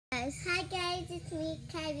guys. Hi guys, it's me,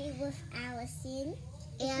 Kylie, with Allison.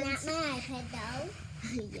 And It's not my iPad though.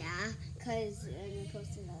 yeah, because I'm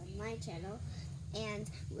posted on my channel. And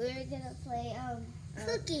we're gonna play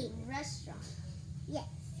Cookie restaurant. Yes.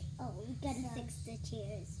 Oh, we gotta fix the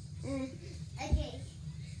chairs. Okay,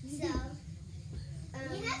 so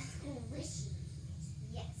We have squishies.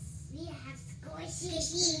 yes. We have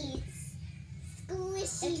squishies.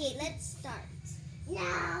 Squishies. Okay, let's start.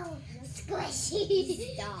 No,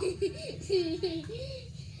 squishies. Stop.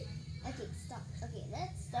 Okay, stop. Okay,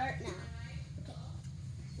 let's start now.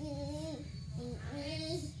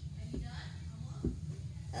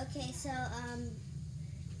 Okay, so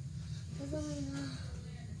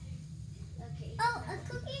okay. Oh, a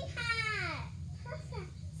cooking hat.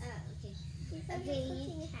 Perfect. Okay. You found Okay, a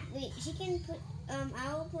cooking hat. wait. She can put. I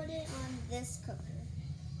will put it on this cooker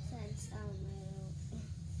since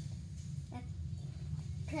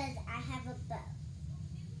Because I have a bow.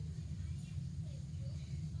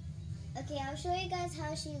 Okay, I'll show you guys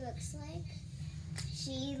how she looks like.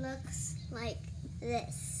 She looks like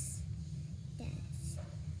this. Yes.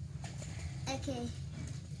 Okay.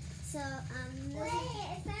 So Wait,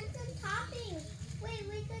 I found some toppings. Wait,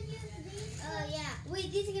 we could use these. Oh yeah.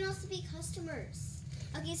 Wait, these can also be customers.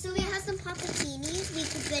 Okay, so we have some Papatinis.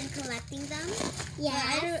 We've been collecting them.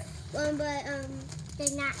 Yes. But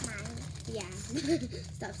They're not mine. yeah.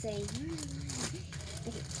 Stop saying.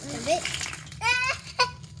 Okay, a bit.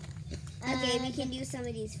 Okay, we can use some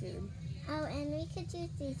of these food. Oh, and we could use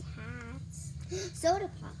these hats. Soda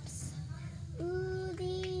pops. Ooh,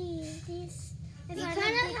 these. I We thought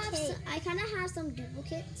kind of of have. cake. I kind of have some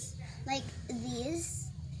duplicates, like these.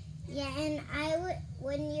 Yeah, and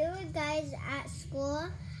when you were guys at school,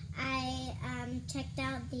 I checked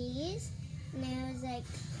out these, and it was like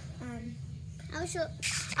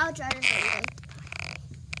I'll try to show you.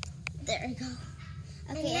 There we go.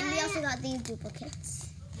 Okay, and we then- also got these duplicates.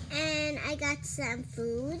 and I got some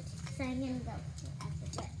food, so I'm gonna go at the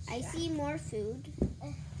restaurant. I see more food.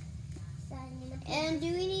 So I'm gonna put And do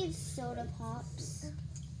we need soda pops?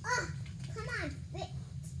 Oh, come on, wait.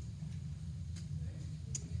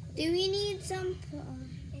 Do we need some?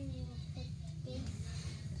 And you will put this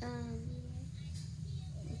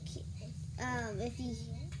Okay. If you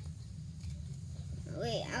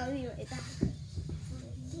wait, I'll be right back.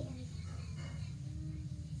 here.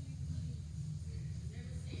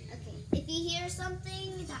 Okay. If you hear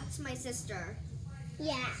something, that's my sister.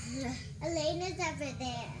 Yeah, Elena's over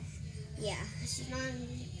there. Yeah, she's not.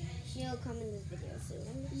 She'll come in this video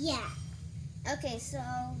soon. Yeah. Okay, so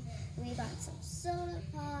we got some soda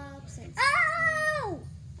pops and. Oh!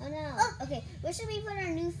 Oh no. Oh. Okay, where should we put our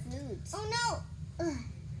new foods? Oh no! Ugh.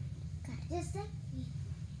 God, just like me.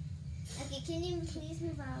 Okay, can you please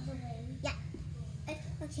move out of the way?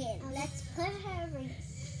 Okay, let's put her right.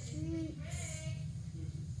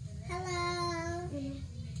 Hello.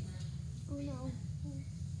 Oh no.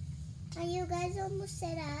 Are you guys almost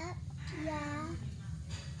set up? Yeah.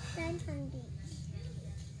 I'm hungry.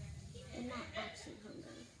 I'm not actually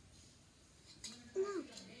hungry. No,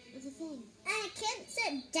 it's a thing. I can't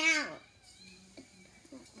sit down.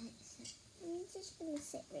 I'm just gonna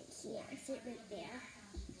sit right here. Sit right there.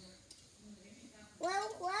 Whoa,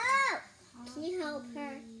 whoa! Can you help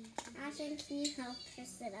her? Ashton, can you help her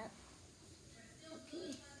sit up?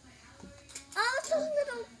 Okay. Oh, those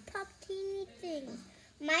little pop teeny things.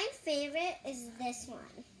 My favorite is this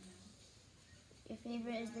one. Your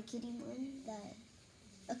favorite is the kitty one?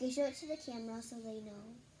 Okay, show it to the camera so they know.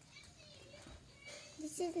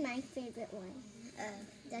 This is my favorite one.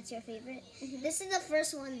 That's your favorite? This is the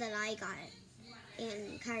first one that I got it.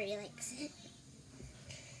 And Kyrie likes it.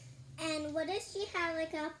 And what if she had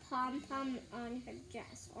like a pom-pom on her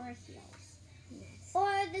dress or heels? Yes. Or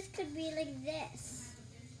this could be like this.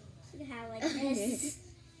 She could have like this.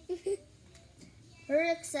 Her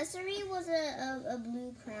accessory was a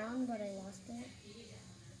blue crown, but I lost it.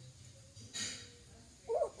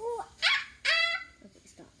 Ooh, ooh, ah, Okay,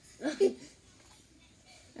 stop.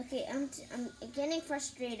 Okay, I'm getting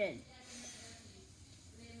frustrated.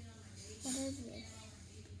 What is this?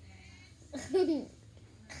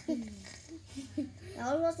 That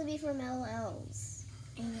was supposed to be from LLs.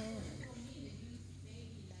 I know.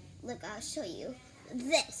 Look, I'll show you.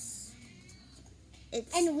 This. It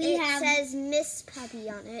have- says Miss Puppy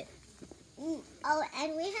on it. Oh,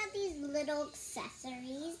 and we have these little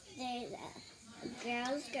accessories.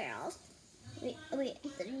 There's girls. Wait,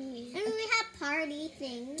 three. And we have party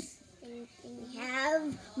things. We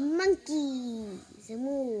have monkeys.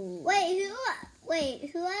 Moo. Wait,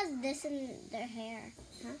 who has this in their hair?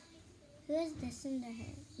 Huh? Who has this in their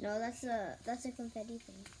hair? No, that's a confetti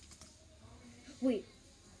thing. Wait.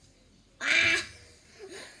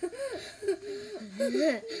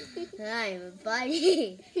 I'm a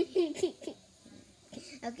buddy.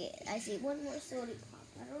 Okay, I see one more soda pop.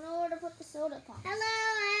 I don't know where to put the soda pop. Hello,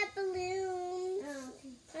 I have balloons. Oh,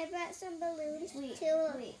 okay. I brought some balloons Wait,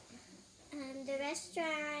 to wait. the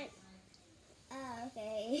restaurant. Oh,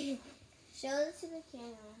 okay. Show it to the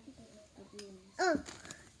camera. Oh,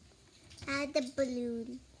 I had the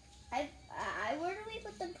balloon. Where do we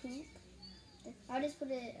put the poop? I'll just put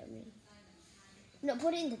it. No,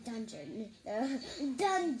 put it in the dungeon.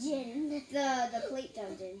 Dungeon. The plate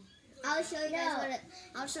dungeon. I'll show you guys what it.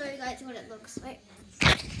 I'll show you guys what it looks like.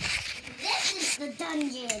 This is the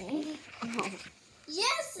dungeon. No.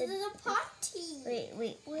 Yes, it is a party.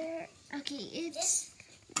 Wait. Where? Okay, it's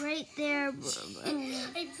right there. I put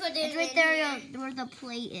it It's right in there here. where the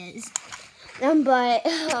plate is.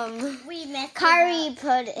 We messed Kari it up.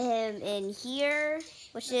 put him in here,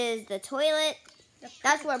 which is the toilet.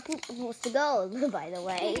 That's where poop is supposed to go, by the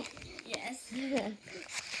way. Yes.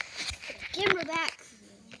 Camera back.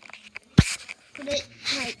 Put it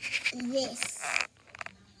like this.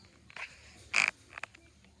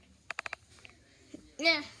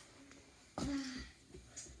 Yeah.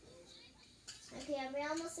 Okay, I'm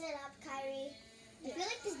almost set up, Kyrie. I feel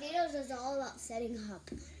like this video is all about setting up.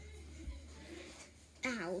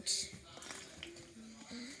 Ouch.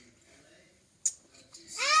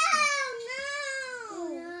 Oh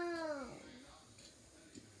no!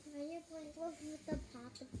 Why are you playing with the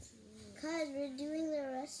Papa-Tea? Because we're doing the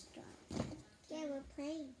restaurant. Yeah, we're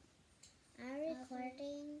playing. Are we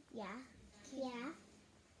recording? Yeah. Yeah.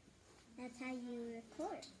 That's how you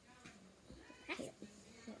record.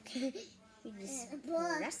 Okay. You just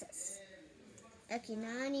Book. press this. Okay,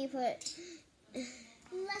 now I need to put.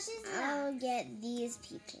 Luscious I'll get these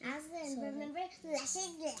people. Aslan, So- remember? Luscious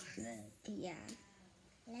Lax. Yeah.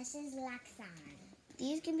 Luscious Laxan.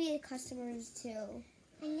 These can be customers too.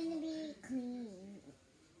 I'm gonna be clean.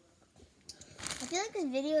 I feel like this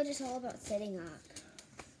video is just all about setting up.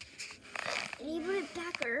 And you put it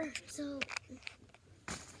backer, so.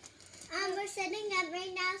 We're setting up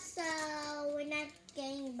right now, so we're not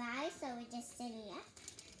getting by, so we're just setting up.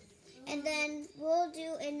 And then we'll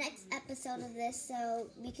do a next episode of this so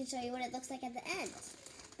we can show you what it looks like at the end.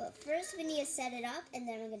 But first we need to set it up, and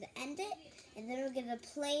then we're going to end it, and then we're going to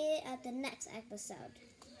play it at the next episode.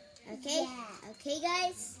 Okay? Yeah. Okay,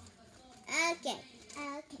 guys? Okay.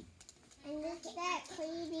 Okay. And look at that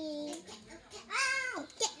cleaning.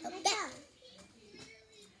 Okay.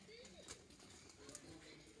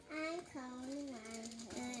 I'm calling my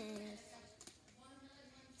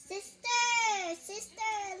Uh,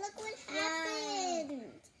 Sister, look what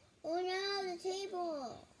happened. Oh no, the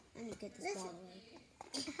table. Let me get this Listen. ball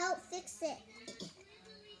away. Help fix it.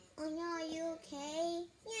 Oh no, are you okay?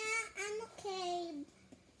 Yeah, I'm okay.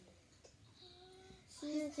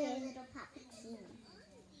 She's the little Papa-Tea.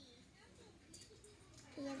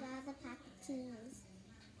 We have all the Papa-Teas.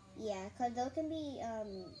 Yeah, because those can be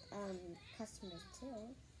customers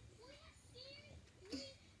too.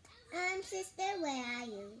 Sister, where are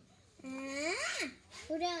you?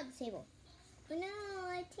 Go down at the table. Oh no,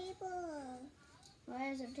 our table. Why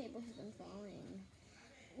has our table been falling?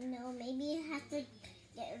 No, maybe you have to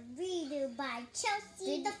get redo by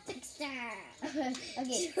Chelsea the Fixer.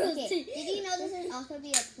 Okay. Chelsea. Did you know this is also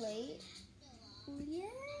be a plate? Oh, yeah.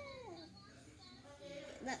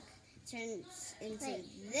 Look, turns into Wait.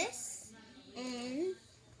 this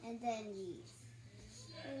and then these.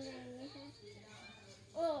 And then you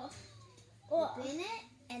have Open it,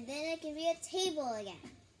 and then it can be a table again.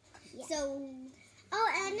 Yeah. So,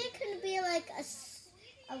 and it can be like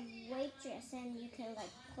a waitress, and you can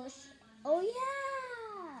like push. oh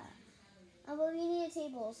yeah. Oh, but we need a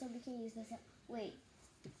table so we can use this. Wait,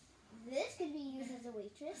 this could be used as a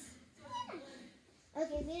waitress.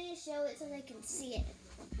 Okay, we need to show it so they can see it.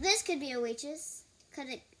 This could be a waitress, cause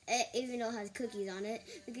it even though it has cookies on it,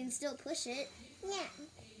 we can still push it. Yeah.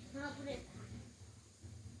 I'll put it.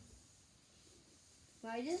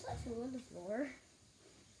 Well, I just left food on the floor.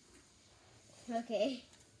 Okay.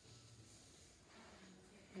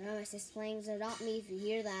 Oh, my sister's playing Adopt Me if you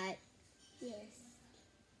hear that. Yes.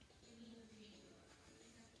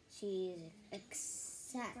 She's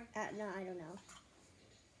no, I don't know.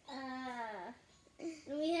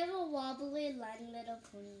 We have a wobbly little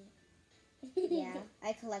pony. Yeah,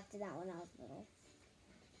 I collected that when I was little.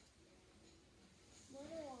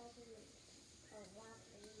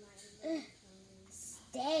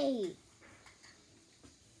 Stay.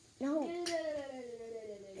 No.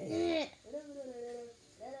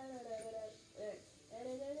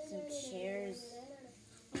 Some chairs.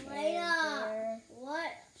 There.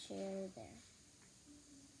 What? Chair there.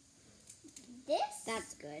 This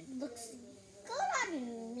That's good. looks good on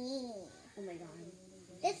me. Oh my god.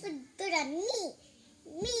 This looks good on me.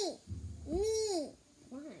 Me.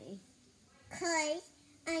 Why? Cause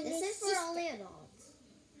I'm This your is for sister. only adults.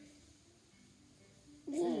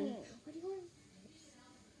 Mm. What do you want?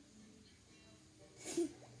 This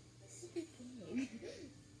is big.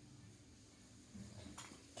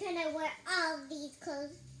 Can I wear all these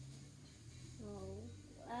clothes? No.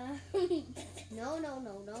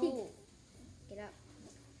 No. Get up.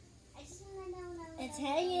 I just want to know. It's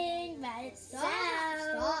hanging by itself.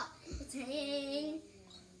 Stop. It's hanging.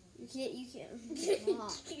 You can't.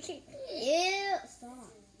 Stop. Ew.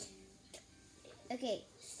 Stop. Okay.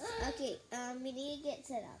 We need to get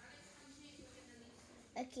set up.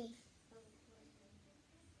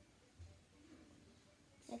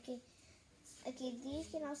 Okay, these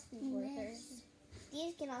can also be workers.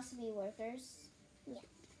 These can also be workers.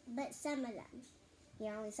 But some of them.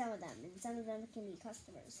 Yeah, only some of them. And some of them can be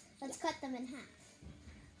customers. Let's cut them in half.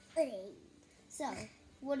 Okay. So,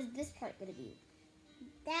 what is this part going to be?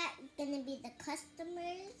 That's gonna be the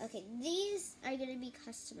customers. Okay, these are going to be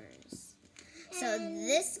customers. So, And-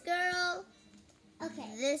 this girl, Okay.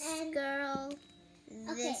 this and, girl,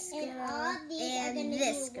 Okay, this and girl, all these are and gonna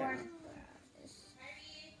this be girl. workers.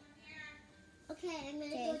 Okay, I'm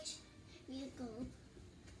gonna Okay. go. You go.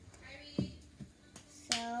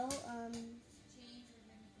 So,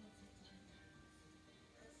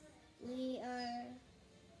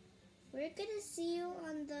 we're gonna see you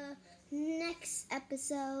on the next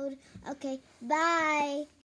episode. Okay, bye.